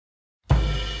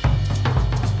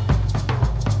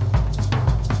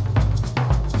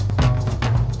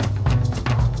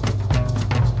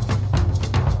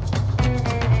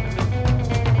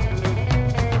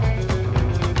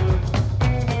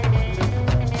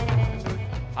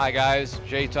Hi guys,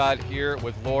 Jay Todd here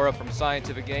with Laura from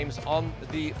Scientific Games on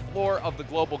the floor of the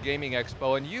Global Gaming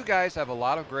Expo, and you guys have a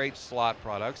lot of great slot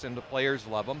products and the players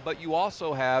love them, but you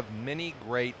also have many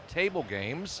great table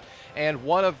games, and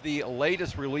one of the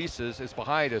latest releases is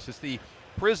behind us. It's the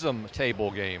PRIZM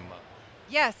table game.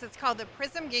 Yes, it's called the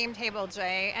PRIZM GameTable,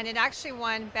 Jay, and it actually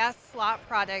won Best Slot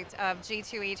Product of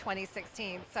G2E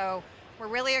 2016, so we're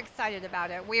really excited about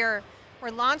it. We're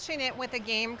launching it with a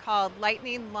game called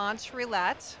Lightning Launch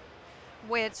Roulette,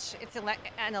 which it's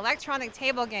an electronic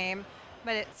table game,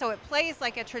 but so it plays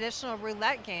like a traditional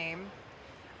roulette game.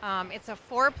 It's a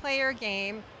 4-player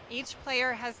game. Each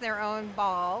player has their own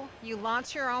ball. You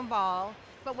launch your own ball,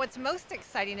 but what's most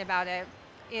exciting about it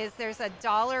is there's a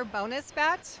dollar bonus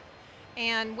bet,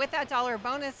 and with that dollar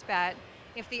bonus bet,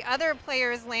 if the other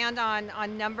players land on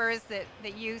numbers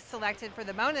that you selected for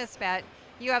the bonus bet,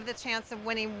 you have the chance of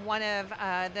winning one of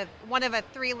a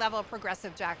 3-level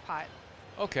progressive jackpot.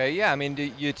 Okay, yeah, I mean,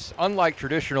 it's unlike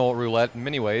traditional roulette in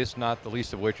many ways, not the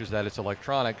least of which is that it's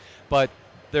electronic, but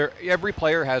every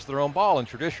player has their own ball. In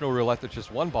traditional roulette, it's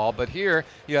just one ball, but here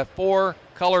you have 4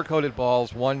 color-coded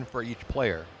balls, one for each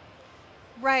player.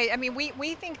 Right, I mean,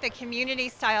 we think the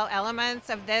community-style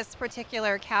elements of this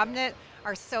particular cabinet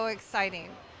are so exciting,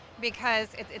 because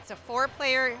it's a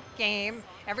 4-player game.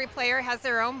 Every player has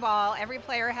their own ball. Every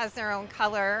player has their own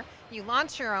color. You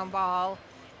launch your own ball,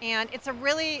 and it's a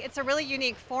really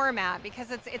unique format because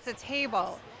it's a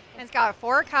table. And it's got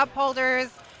 4 cup holders.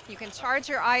 You can charge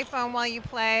your iPhone while you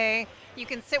play. You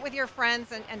can sit with your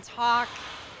friends and talk,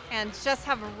 and just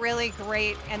have a really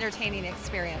great, entertaining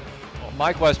experience. Well,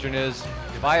 my question is,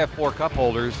 if I have 4 cup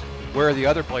holders, where are the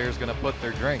other players going to put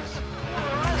their drinks?